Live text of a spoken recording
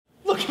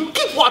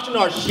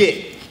watching our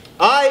shit.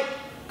 Alright?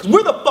 Because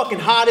we're the fucking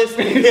hottest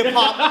hip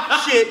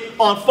hop shit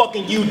on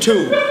fucking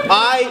YouTube.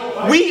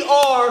 Alright? We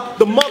are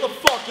the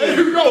motherfucking,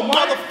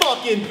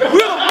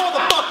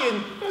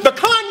 the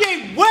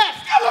Kanye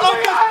West of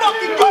this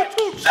fucking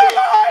YouTube shit. We're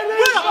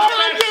the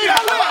Kanye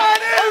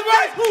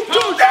West of this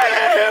YouTube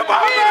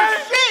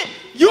shit.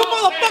 You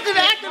motherfuckers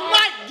acting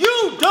like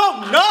you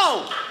don't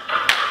know.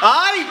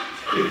 Alright?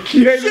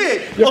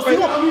 Shit. Your face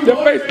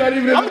not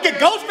even. I'm gonna get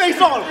Ghostface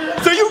on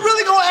him. So you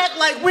really gonna act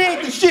like we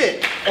ain't the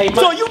shit? Hey, Mike.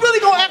 So you really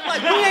gonna act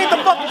like we ain't the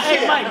fucking shit?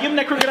 Hey, Mike, give him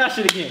that crooked eye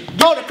shit again.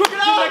 Yo, the crooked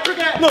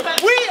eye? Look,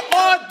 we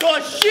are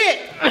the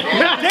shit.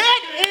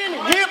 That in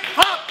hip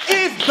hop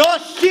is the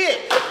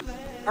shit.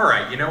 All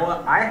right, you know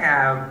what? I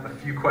have a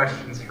few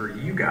questions for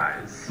you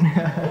guys.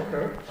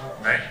 Okay.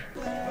 Right.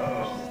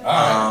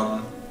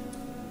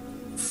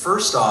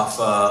 First off,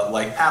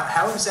 like,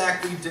 how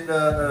exactly did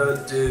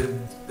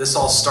this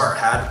all start?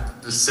 How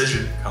did the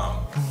decision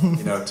come,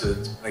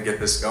 to get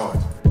this going?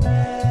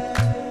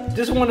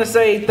 Just want to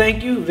say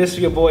thank you. This is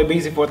your boy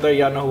BZ430.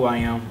 Y'all know who I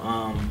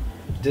am.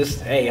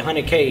 Just, hey,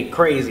 100K,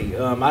 crazy.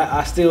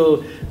 I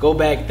still go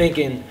back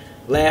thinking,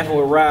 laughing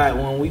with Rod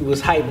when we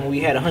was hyped when we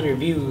had 100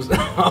 views of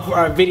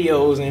our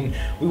videos, and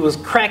we was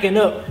cracking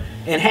up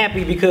and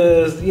happy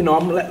because,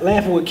 I'm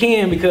laughing with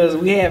Ken because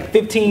we had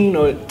 15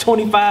 or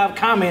 25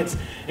 comments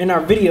in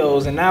our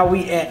videos, and now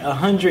we at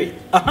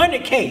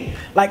 100K.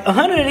 Like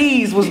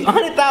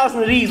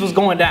 100,000 of these was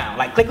going down.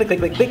 Like click,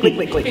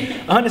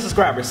 100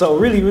 subscribers. So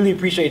really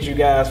appreciate you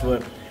guys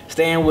for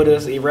staying with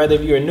us. Rather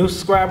if you're a new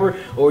subscriber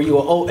or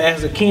you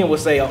as a Ken would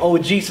say, an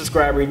OG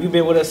subscriber. If you've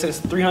been with us since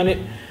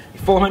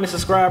 400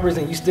 subscribers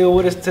and you still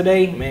with us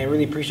today, man,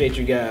 really appreciate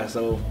you guys.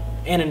 So,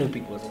 and the new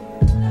people as well.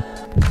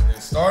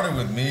 It started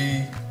with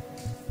me,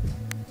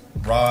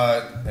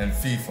 Rod, and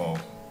FIFO,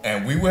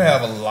 and we would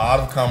have a lot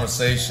of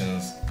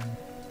conversations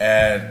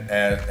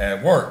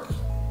at work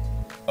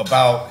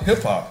about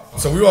hip hop.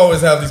 So we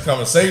always have these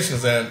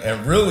conversations,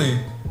 and really,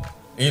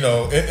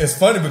 it's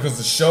funny because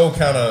the show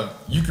kind of,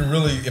 you can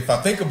really, if I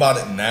think about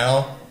it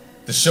now,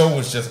 the show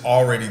was just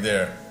already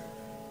there.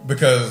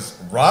 Because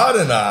Rod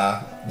and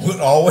I would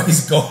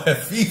always go at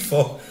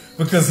FIFO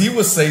because he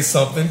would say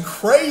something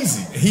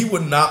crazy. He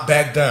would not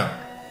back down.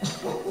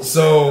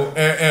 So,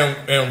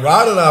 and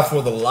Rod and I,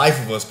 for the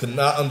life of us, could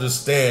not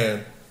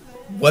understand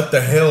what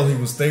the hell he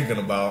was thinking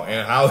about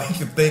and how he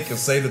could think and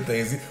say the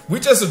things.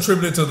 We just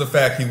attributed it to the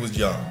fact he was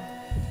young.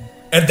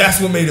 And that's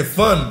what made it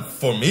fun,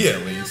 for me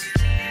at least.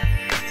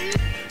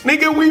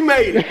 Nigga, we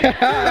made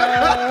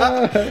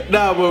it.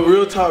 Nah, but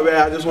real talk, man,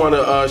 I just want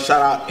to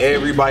shout out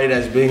everybody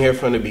that's been here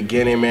from the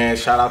beginning, man.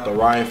 Shout out to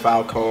Ryan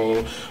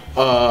Falcone,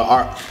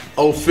 our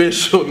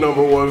official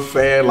 #1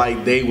 fan,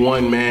 like day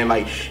one, man.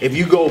 Like, if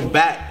you go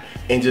back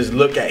and just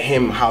look at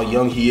him, how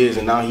young he is,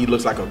 and now he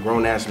looks like a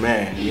grown-ass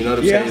man. You know what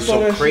I'm saying? It's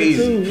so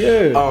crazy.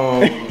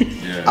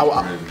 I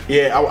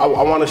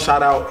want to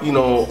shout out,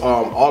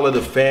 all of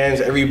the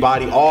fans,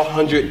 everybody, all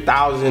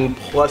 100,000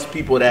 plus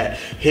people that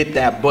hit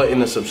that button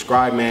to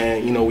subscribe,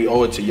 man. We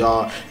owe it to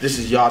y'all. This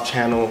is y'all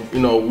channel.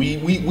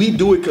 We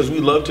do it because we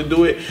love to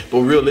do it, but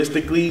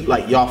realistically,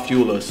 like, y'all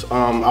fuel us.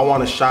 I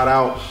want to shout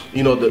out,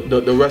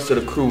 the rest of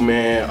the crew,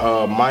 man.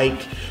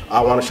 Mike. I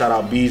want to shout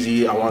out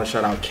BZ. I want to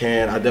shout out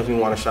Ken. I definitely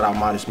want to shout out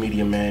Modest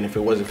Media, man. If it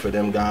wasn't for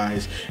them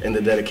guys and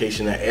the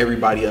dedication that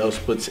everybody else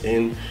puts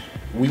in,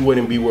 we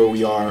wouldn't be where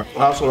we are.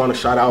 I also want to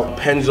shout out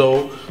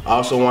Penzo. I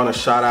also want to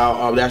shout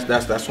out,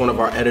 that's one of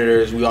our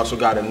editors. We also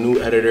got a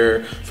new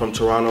editor from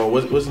Toronto.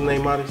 What's his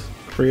name, Modest?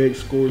 Craig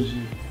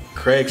Scorgi.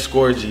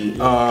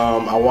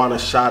 I want to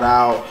shout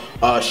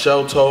out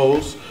Shell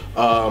Toes.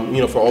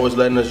 For always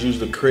letting us use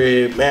the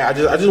crib. Man, I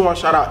just want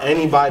to shout out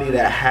anybody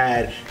that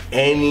had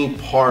any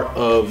part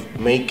of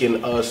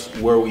making us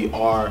where we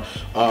are.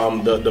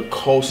 The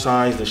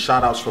cosigns, the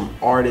shout outs from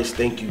artists.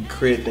 Thank you,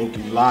 Crit. Thank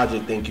you,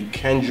 Logic. Thank you,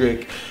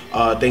 Kendrick.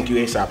 Thank you,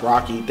 ASAP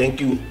Rocky.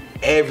 Thank you,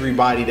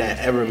 everybody that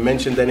ever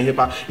mentioned that in hip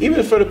hop.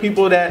 Even for the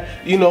people that,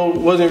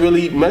 wasn't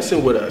really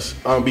messing with us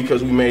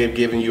because we may have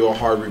given you a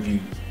hard review.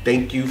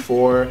 Thank you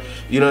for,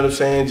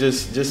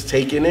 just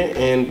taking it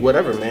and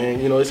whatever, man.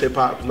 It's hip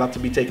hop, not to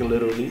be taken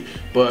literally,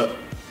 but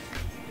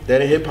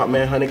that in hip hop,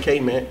 man.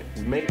 100K, man.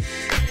 We made it.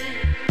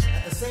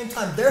 At the same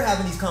time they're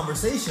having these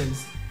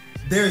conversations,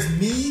 there's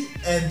me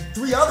and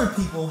 3 other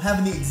people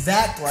having the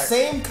exact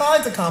same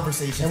kinds of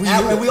conversations,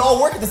 and we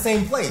all work at the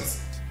same place.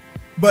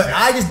 But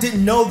I just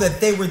didn't know that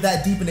they were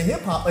that deep into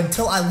hip hop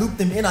until I looped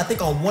them in. I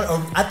think on one,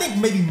 or I think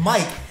maybe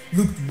Mike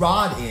looped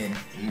Rod in,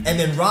 and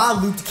then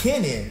Rod looped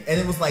Ken in, and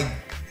it was like,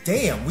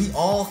 damn, we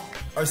all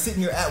are sitting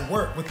here at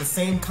work with the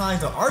same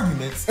kinds of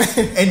arguments,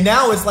 and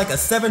now it's like a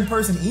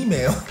 7-person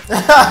email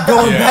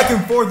going back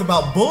and forth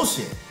about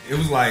bullshit. It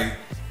was like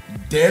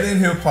dead in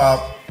hip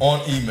hop on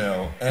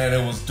email, and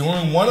it was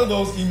during one of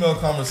those email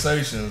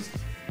conversations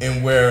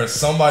in where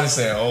somebody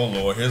said, "Oh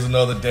Lord, here's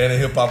another dead in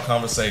hip hop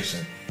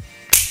conversation."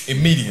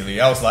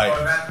 Immediately, I was like,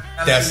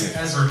 "That's it." You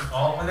guys were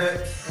calling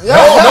it?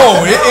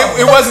 No,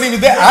 it wasn't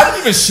even that. I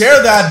didn't even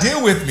share the idea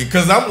with me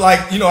because I'm like,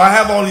 I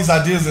have all these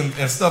ideas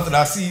and stuff that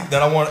I see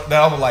that I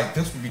was like,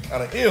 this would be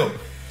kind of ill.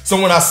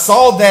 So when I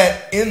saw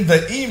that in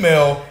the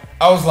email,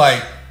 I was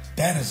like,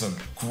 that is a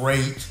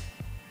great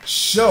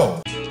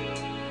show.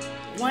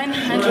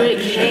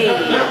 100K.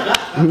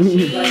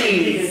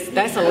 Jeez,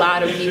 that's a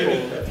lot of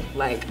people.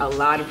 Like a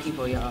lot of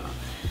people, y'all.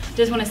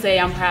 Just want to say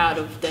I'm proud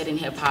of Dead in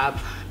Hip Hop.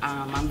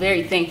 I'm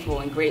very thankful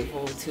and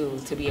grateful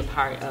to be a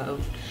part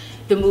of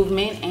the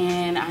movement,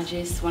 and I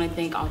just want to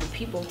thank all the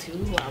people too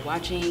who are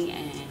watching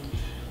and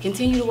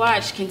continue to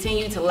watch,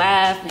 continue to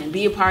laugh, and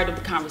be a part of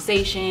the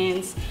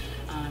conversations.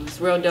 It's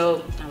real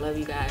dope. I love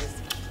you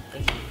guys.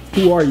 Thank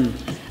you. Who are you?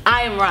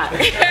 I am Rock.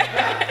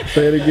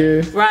 Say it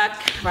again.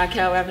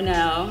 Raquel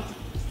Ravenel.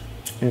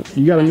 And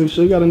you got a new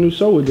show. You got a new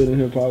show with Dead in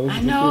Hip Hop.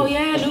 I know,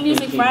 yeah, New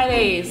Music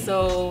Fridays.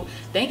 So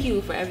thank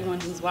you for everyone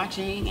who's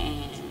watching,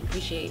 and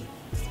appreciate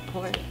the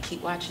support.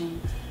 Keep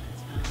watching.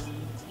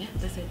 Yeah,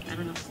 that's it. I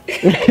don't know.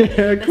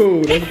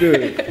 Cool. That's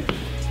good.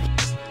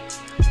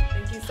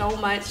 Thank you so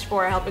much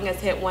for helping us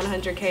hit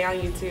 100K on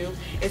YouTube.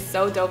 It's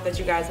so dope that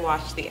you guys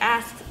watched the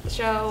Ask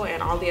show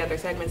and all the other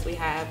segments we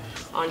have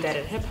on Dead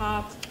in Hip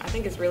Hop. I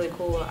think it's really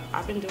cool.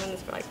 I've been doing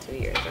this for like 2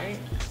 years, right?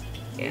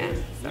 Yeah.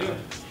 So,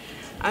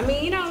 I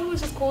mean, you know, it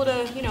was just cool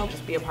to, you know,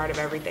 just be a part of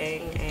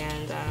everything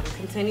and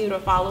continue to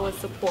follow and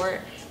support.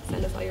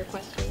 Send us all your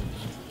questions.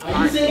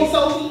 Are you single,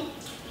 Sophie?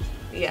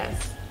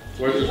 Yes.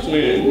 Where's the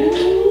twin?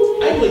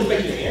 I didn't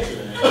expect you to answer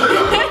that.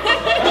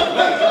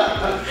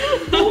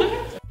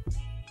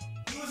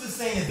 He was just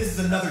saying that this is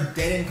another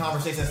dead-end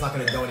conversation that's not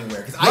going to go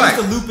anywhere. Because I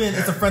used to loop in,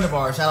 it's a friend of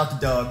ours, shout out to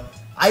Doug.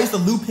 I used to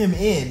loop him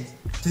in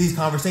to these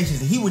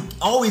conversations, and he would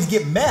always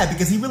get mad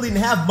because he really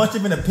didn't have much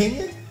of an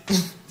opinion.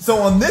 So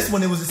on this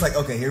one, it was just like,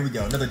 okay, here we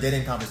go, another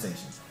dead-end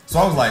conversation. So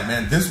I was like,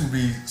 man, this would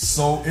be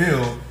so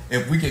ill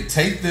if we could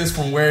take this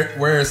from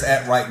where it's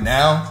at right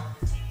now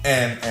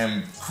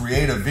and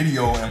create a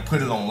video and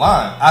put it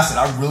online. I said,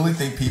 I really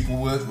think people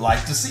would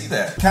like to see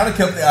that. Kind of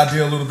kept the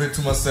idea a little bit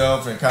to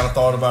myself and kind of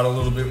thought about it a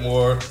little bit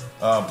more,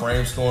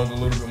 brainstormed a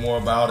little bit more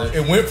about it.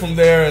 It went from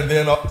there, and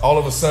then all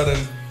of a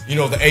sudden, you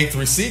know, the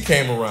A3C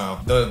came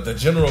around. The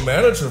general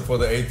manager for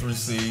the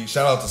A3C,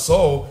 shout out to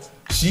Soul,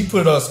 she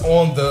put us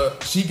on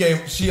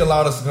she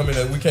allowed us to come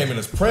in, we came in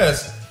as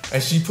press,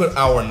 and she put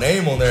our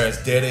name on there as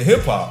Dead in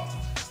Hip Hop.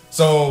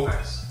 So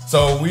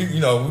we, you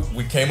know,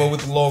 we came up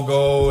with the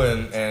logo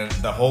and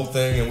the whole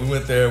thing, and we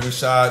went there, we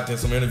shot, did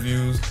some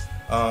interviews,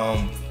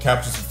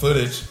 captured some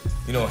footage,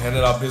 you know,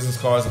 handed out business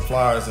cards and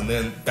flyers, and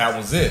then that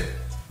was it.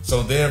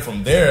 So then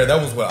from there,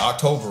 that was what,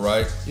 October,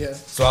 right? Yeah.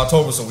 So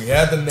October, so we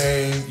had the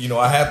name, you know,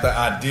 I had the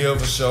idea of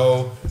the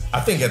show. I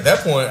think at that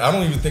point, I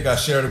don't even think I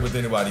shared it with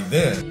anybody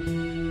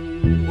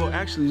then. Well,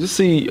 actually, just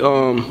see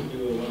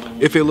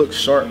if it looks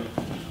sharp.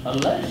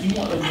 Unless you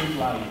want to do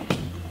like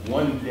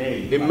one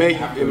day. It may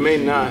not. It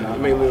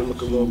may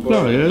look a little bumpy.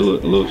 No, yeah, it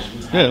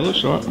looks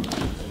sharp.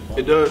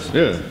 It does?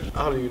 Yeah.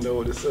 I don't even know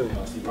what to say.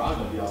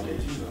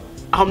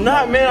 I'm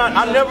not, man.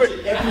 I never.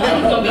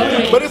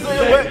 But it's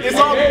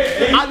all.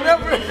 I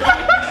never.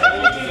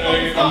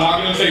 I'm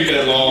not gonna take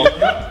that long.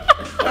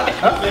 I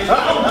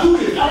don't do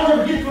this. I don't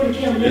ever get in front of the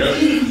camera.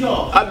 It's easy,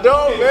 y'all. I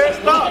don't, man.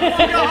 Stop.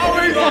 You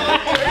always.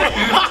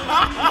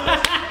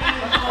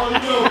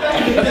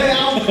 Back in the day,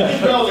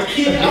 when I was a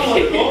kid, I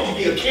wanted to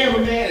be a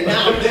cameraman, and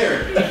now I'm there.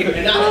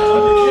 And now I'm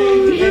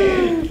 100K,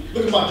 man.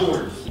 Look at my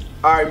Jordans.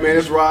 All right, man.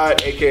 It's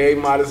Rod, aka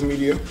Modest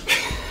Media.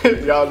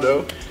 Y'all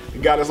know. The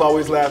guy that's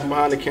always laughing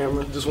behind the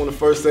camera. Just want to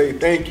first say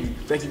thank you.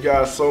 Thank you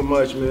guys so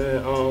much,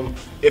 man.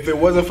 If it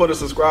wasn't for the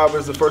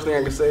subscribers, the first thing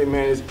I can say,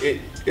 man, is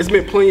it's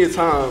been plenty of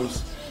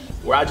times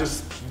where I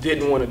just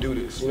didn't want to do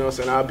this. You know what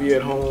I'm saying? I'll be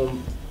at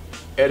home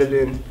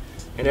editing,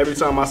 and every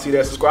time I see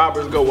that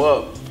subscribers go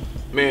up,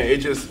 man, it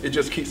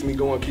just keeps me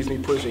going, keeps me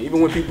pushing.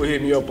 Even when people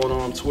hit me up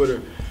on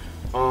Twitter,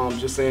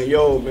 just saying,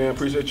 yo, man,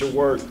 appreciate your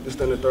work, this,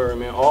 then the third,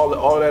 man. All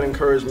of that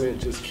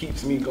encouragement just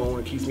keeps me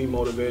going, keeps me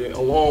motivated,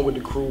 along with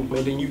the crew.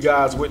 And then you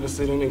guys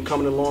witnessing and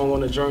coming along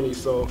on the journey.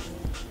 So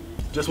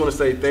just want to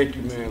say thank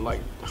you, man.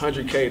 Like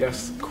 100K,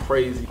 that's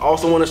crazy. I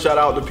also want to shout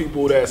out the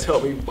people that's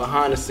helped me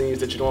behind the scenes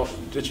that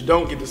you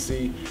don't get to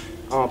see.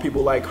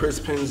 People like Chris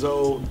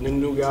Penzo, the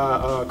new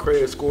guy,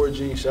 Craig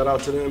Scorgi. Shout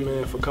out to them,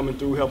 man, for coming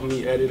through, helping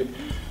me edit it.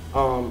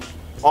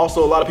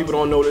 Also, a lot of people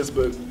don't know this,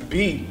 but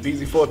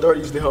BZ430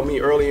 used to help me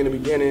early in the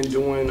beginning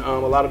doing a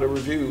lot of the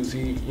reviews.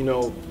 He didn't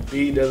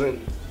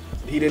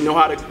know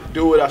how to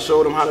do it. I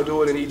showed him how to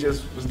do it, and he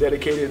just was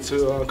dedicated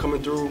to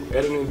coming through,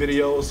 editing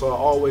videos. So I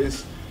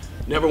always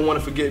never want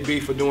to forget B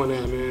for doing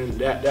that, man.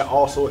 That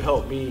also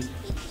helped me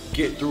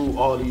get through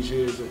all these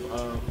years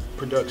of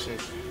production.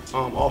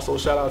 Also,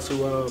 shout out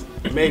to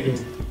Megan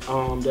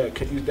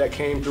that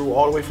came through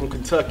all the way from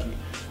Kentucky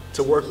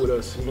to work with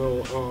us. You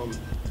know,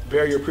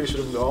 very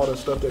appreciative of all the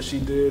stuff that she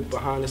did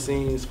behind the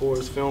scenes for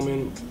us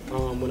filming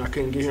when I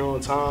couldn't get here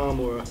on time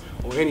or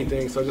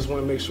anything. So I just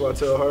want to make sure I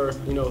tell her,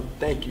 you know,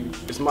 thank you.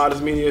 It's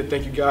Modest Media.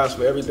 Thank you guys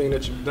for everything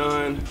that you've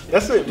done.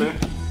 That's it, man.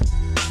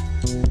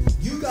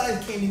 You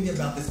guys came to me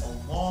about this a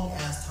long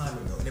ass time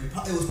ago, and it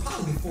was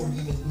probably before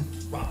you even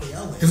moved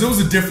Raphael in. Because it was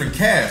a different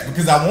cast.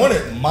 Because I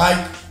wanted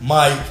Mike,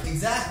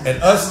 exactly.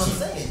 and us That's two.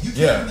 what I'm saying. You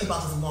You Yeah. told me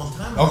about this a long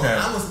time ago. Okay.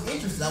 And I wasn't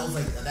interested. I was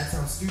like, that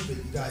sounds stupid.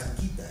 You guys can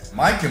keep that.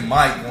 Mike and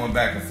Mike going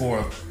back and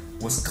forth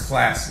was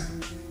classic.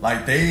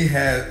 Like they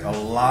had a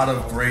lot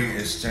of great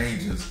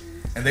exchanges,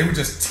 and they would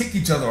just tick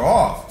each other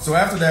off. So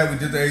after that, we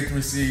did the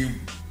A3C.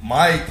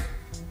 Mike,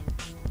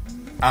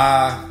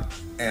 I,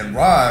 and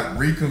Rod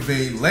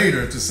reconvened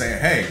later to say,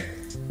 hey,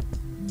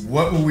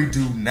 what will we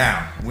do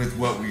now with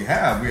what we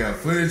have? We have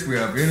footage, we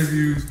have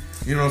interviews.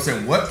 You know what I'm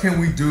saying? What can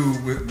we do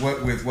with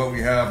what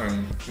we have,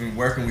 and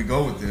where can we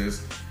go with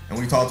this? And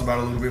we talked about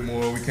it a little bit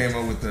more. We came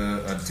up with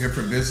a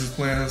different business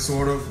plan,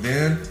 sort of,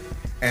 then.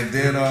 And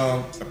then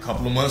a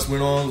couple of months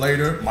went on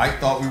later. Mike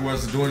thought we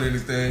wasn't doing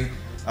anything.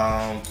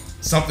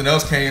 Something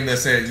else came that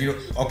said,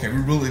 okay, we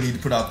really need to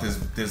put out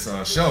this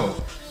show.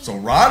 So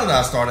Rod and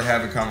I started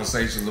having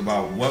conversations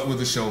about what would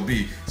the show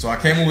be. So I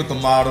came up with the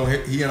model.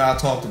 He and I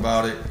talked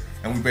about it,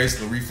 and we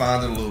basically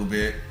refined it a little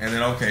bit. And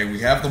then, okay, we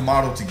have the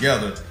model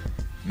together.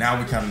 Now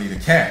we kind of need a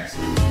cast.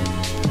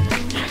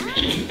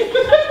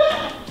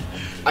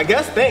 I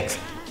guess, thanks.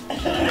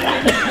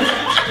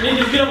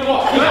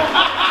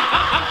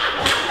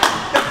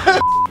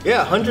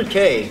 Yeah,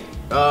 100K.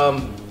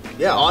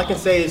 Yeah, all I can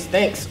say is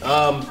thanks.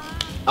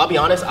 I'll be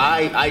honest,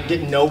 I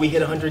didn't know we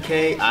hit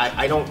 100K.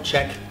 I don't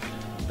check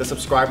the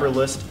subscriber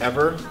list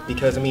ever,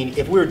 because I mean,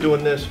 if we were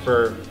doing this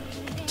for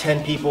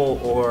 10 people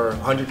or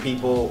 100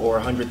 people or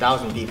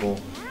 100,000 people,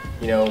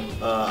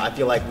 I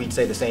feel like we'd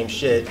say the same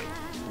shit.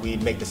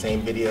 We'd make the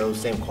same videos,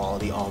 same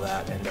quality, all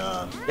that. And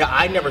yeah,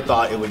 I never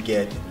thought it would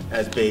get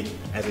as big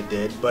as it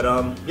did. But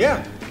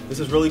yeah, this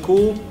is really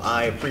cool.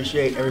 I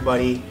appreciate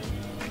everybody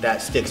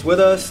that sticks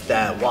with us,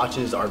 that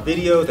watches our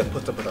videos, that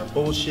puts up with our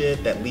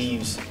bullshit, that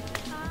leaves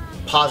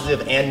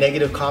positive and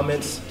negative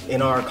comments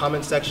in our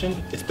comment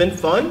section. It's been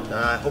fun.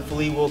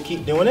 Hopefully we'll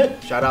keep doing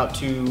it. Shout out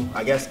to,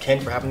 I guess, Ken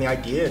for having the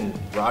idea and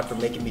Rod for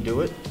making me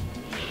do it.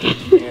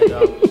 And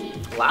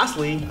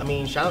lastly, I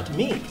mean, shout out to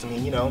me. Because I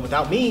mean,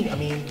 without me, I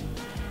mean,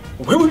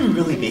 where would we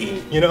really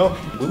be?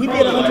 Would we be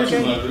at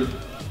 100K?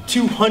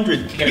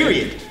 200,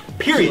 period.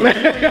 Period.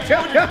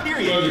 200,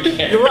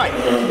 period. You're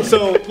right.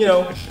 So,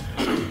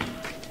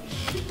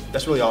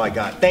 that's really all I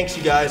got. Thanks,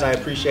 you guys. I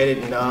appreciate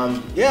it.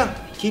 And yeah,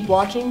 keep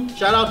watching.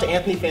 Shout out to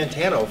Anthony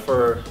Fantano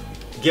for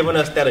giving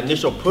us that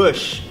initial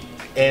push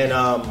and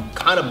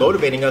kind of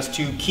motivating us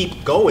to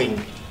keep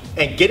going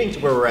and getting to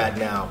where we're at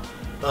now.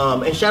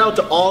 And shout out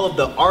to all of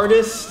the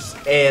artists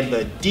and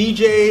the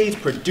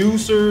DJs,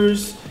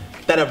 producers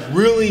that have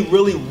really,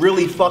 really,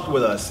 really fucked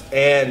with us.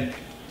 And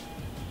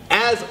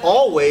as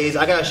always,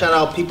 I gotta shout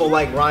out people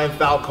like Ryan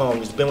Falcone,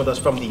 who's been with us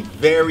from the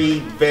very,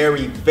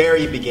 very,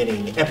 very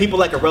beginning. And people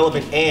like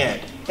Irrelevant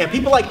and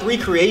people like 3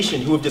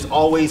 Creation, who have just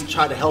always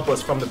tried to help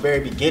us from the very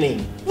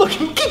beginning. Look,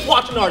 keep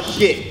watching our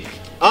shit,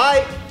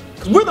 alright?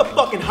 Cause we're the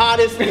fucking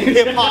hottest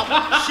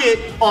hip-hop shit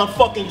on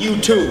fucking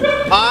YouTube,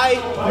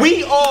 alright?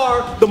 We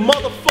are the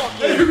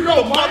motherfucking,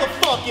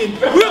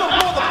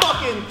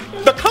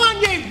 the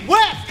Kanye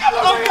West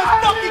of the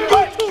fucking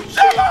YouTube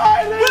shit.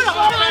 We're the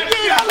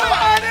Kanye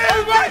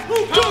West of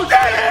the YouTube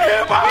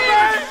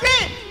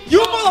shit. You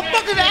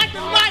motherfuckers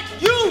acting like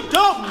you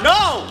don't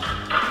know,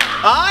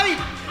 alright?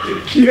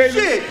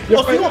 Shit.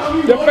 Your face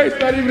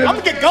not even. I'm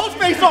gonna get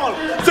Ghostface on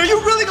him. So you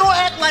really gonna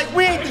act like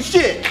we ain't the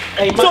shit?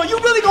 Hey, so you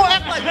really gonna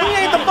act like we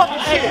ain't the fucking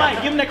shit? Hey,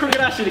 Mike, give him that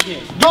crooked eye shit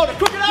again. Yo, the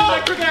crooked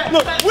eye.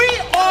 Look, we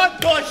are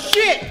the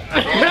shit.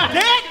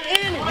 That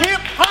in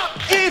hip hop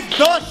is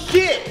the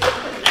shit.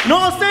 You know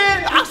what I'm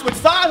saying? I'll switch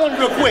sides on you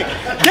real quick.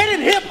 That in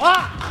hip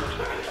hop.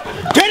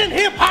 That in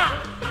hip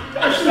hop.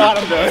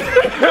 I'm done.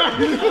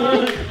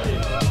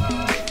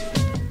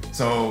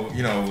 So,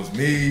 it was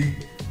me.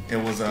 It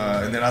was,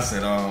 and then I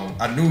said,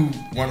 I knew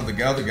one of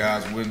the other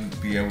guys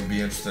wouldn't be able to be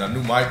interested. I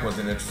knew Mike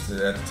wasn't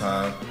interested at the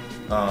time,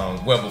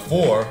 well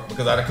before,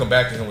 because I didn't come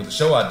back to him with the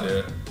show I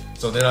did.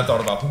 So then I thought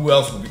about who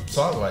else would be,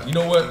 so I was like, you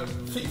know what,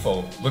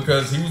 FIFO,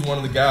 because he was one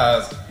of the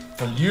guys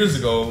from years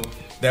ago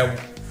that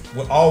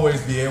would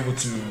always be able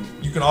to,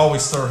 you can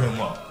always stir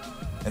him up.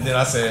 And then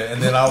I said,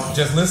 and then I was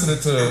just listening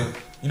to,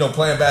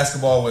 playing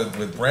basketball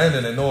with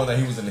Brandon and knowing that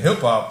he was in hip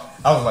hop,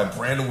 I was like,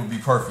 Brandon would be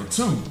perfect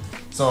too.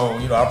 So,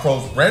 I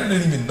approached, Brandon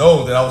didn't even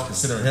know that I was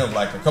considering him,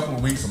 like a couple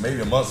of weeks or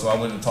maybe a month, so I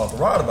went and talked to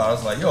Rod about it. I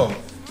was like, yo,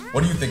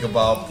 what do you think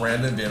about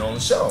Brandon being on the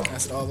show?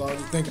 That's all I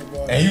was thinking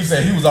about. And he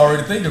said he was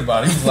already thinking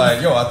about it. He was like,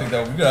 yo, I think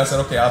that would be good. I said,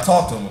 okay, I'll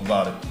talk to him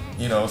about it.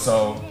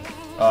 So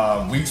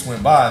weeks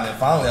went by, and then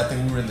finally I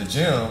think we were in the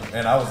gym,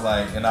 and I was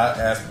like, and I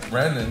asked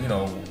Brandon,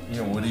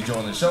 would he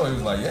join the show? He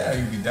was like, yeah,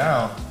 he'd be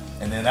down.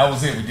 And then that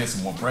was it. We did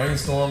some more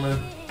brainstorming,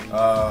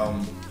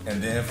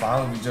 and then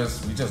finally we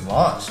just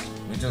launched.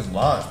 We just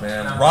launched,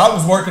 man. Rob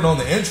was working on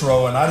the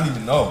intro, and I didn't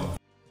even know.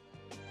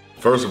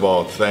 First of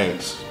all,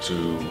 thanks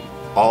to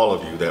all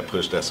of you that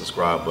pushed that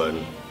subscribe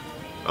button.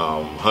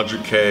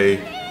 100K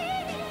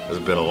has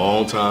been a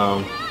long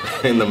time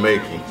in the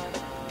making,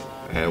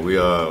 and we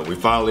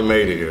finally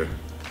made it here.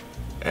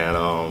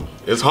 And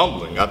it's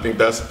humbling. I think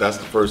that's the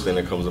first thing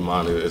that comes to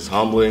mind. It's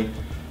humbling.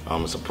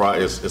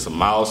 It's a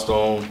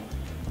milestone.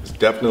 It's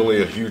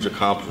definitely a huge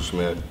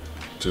accomplishment.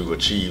 to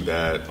achieve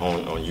that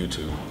on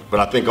YouTube. But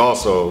I think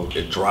also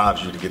it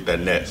drives you to get that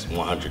next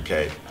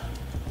 100K.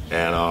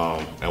 And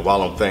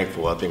while I'm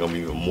thankful, I think I'm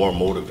even more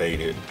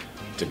motivated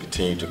to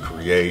continue to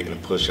create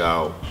and push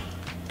out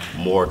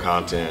more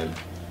content,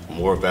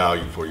 more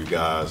value for you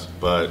guys.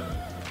 But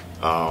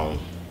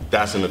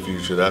that's in the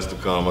future, that's to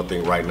come. I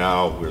think right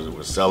now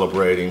we're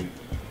celebrating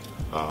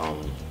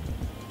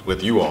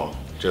with you all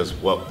just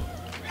what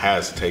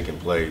has taken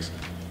place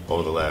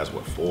over the last,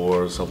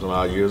 4 something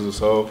odd years or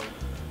so.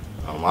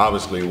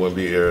 Obviously, wouldn't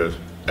be here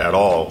at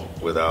all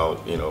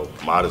without,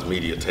 Modest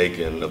Media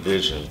taking a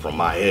vision from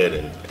my head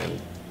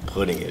and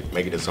putting it,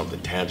 making it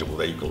something tangible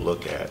that you can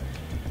look at.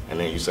 And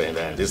then you saying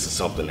that this is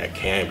something that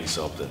can be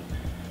something,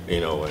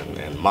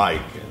 and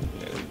Mike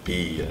and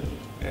B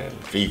and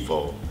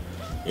FIFO,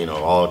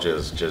 all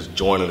just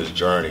joining this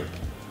journey,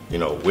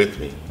 with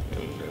me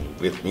and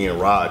with me and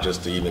Rod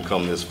just to even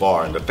come this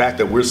far. And the fact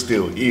that we're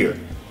still here,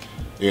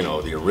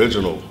 the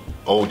original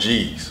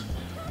OGs,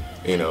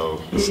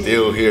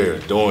 still here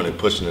doing it,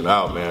 pushing it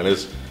out, man.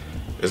 It's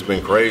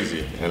been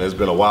crazy, and it's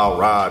been a wild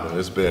ride, and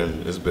it's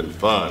been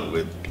fun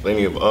with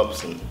plenty of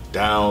ups and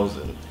downs,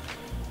 and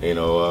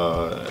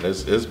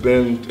it's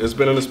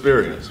been an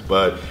experience.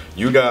 But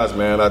you guys,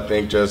 man, I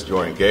think just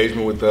your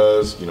engagement with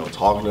us,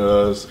 talking to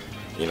us,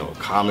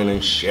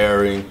 commenting,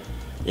 sharing,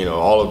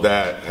 all of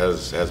that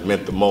has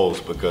meant the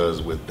most,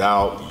 because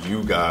without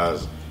you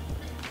guys,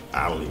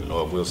 I don't even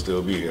know if we'll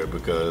still be here,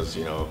 because,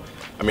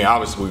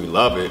 obviously we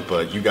love it,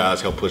 but you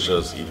guys help push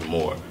us even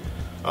more,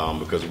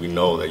 because we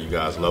know that you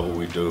guys love what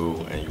we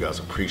do and you guys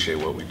appreciate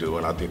what we do,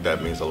 and I think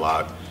that means a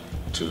lot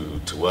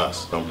to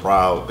us. I'm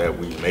proud that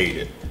we made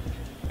it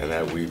and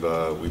that we've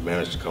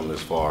managed to come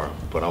this far,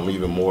 but I'm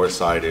even more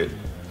excited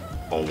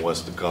on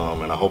what's to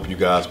come, and I hope you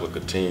guys will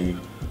continue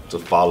to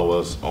follow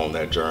us on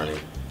that journey,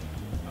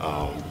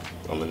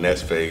 on the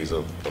next phase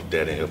of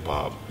Dead End Hip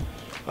Hop.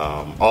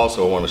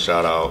 Also, I want to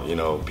shout out,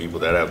 people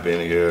that have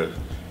been here,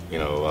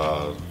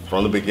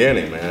 from the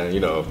beginning, man.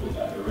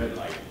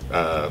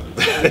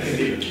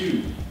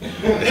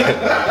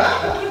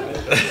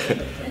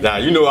 Now,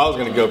 you knew I was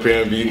gonna go up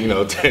here and be,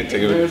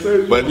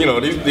 but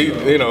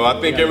these, I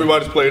think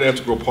everybody's played an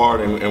integral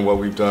part in what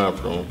we've done,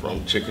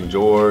 from Chicken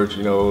George,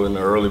 in the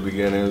early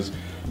beginnings,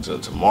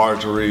 to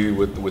Marjorie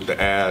with the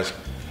Ask,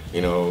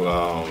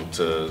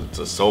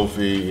 to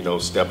Sophie,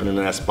 stepping in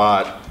that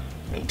spot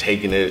and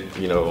taking it,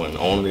 and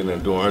owning it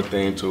and doing her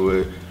thing to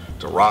it,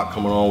 to Rock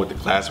coming on with the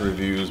classic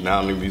reviews,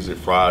 now New Music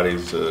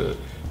Fridays, to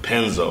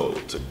Penzo,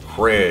 to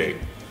Craig,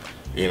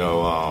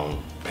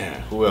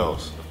 man, who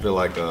else? I feel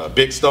like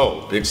Big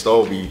Stove. Big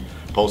Stove be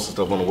posting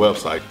stuff on the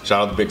website.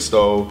 Shout out to Big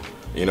Stove.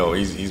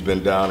 He's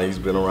been down and he's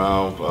been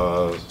around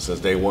since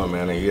day one,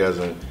 man,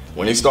 and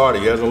when he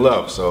started, he hasn't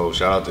left, so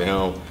shout out to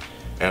him.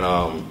 And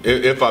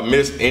if I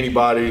missed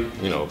anybody,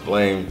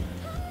 blame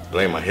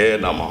my head,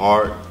 not my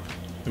heart.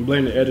 And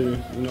blame the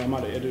editor. I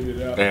might have edited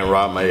it out. And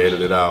Rob might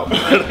edit it out.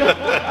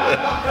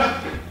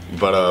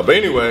 But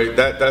anyway,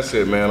 that's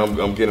it, man.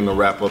 I'm getting the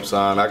wrap up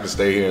sign. I can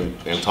stay here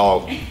and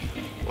talk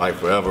like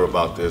forever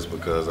about this,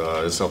 because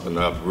it's something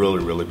that I've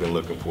really, really been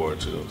looking forward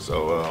to.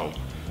 So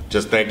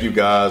just thank you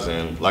guys,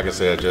 and like I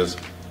said,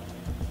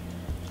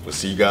 we'll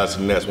see you guys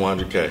in the next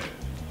 100K.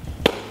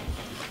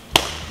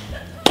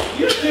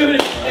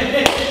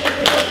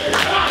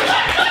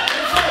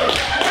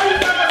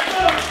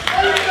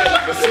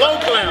 The slow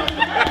clown.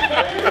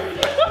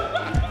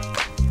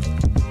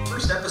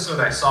 First episode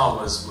I saw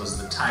was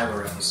the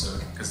Tyler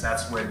episode, because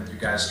that's when you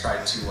guys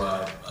tried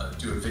to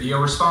do a video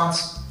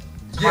response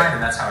to mine,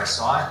 and that's how I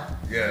saw it.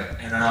 Yeah.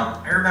 And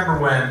I remember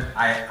when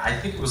I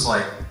think it was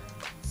like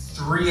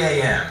 3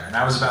 a.m. and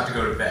I was about to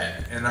go to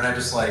bed, and then I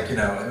just and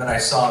then I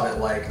saw that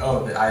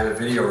I have a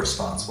video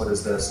response. What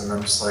is this? And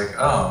I'm just like,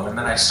 oh. And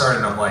then I started,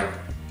 and I'm like,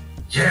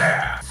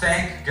 yeah,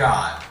 thank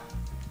God,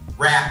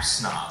 rap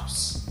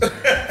snobs.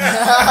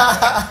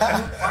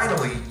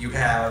 Finally, you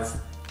have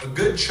a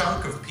good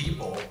chunk of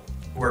people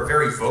who are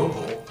very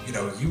vocal,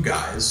 you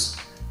guys,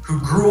 who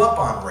grew up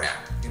on rap,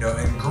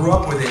 and grew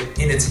up with it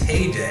in its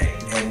heyday,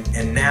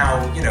 and now,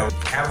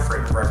 have a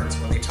frame of reference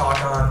when they talk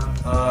on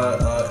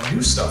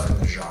new stuff in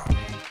the genre.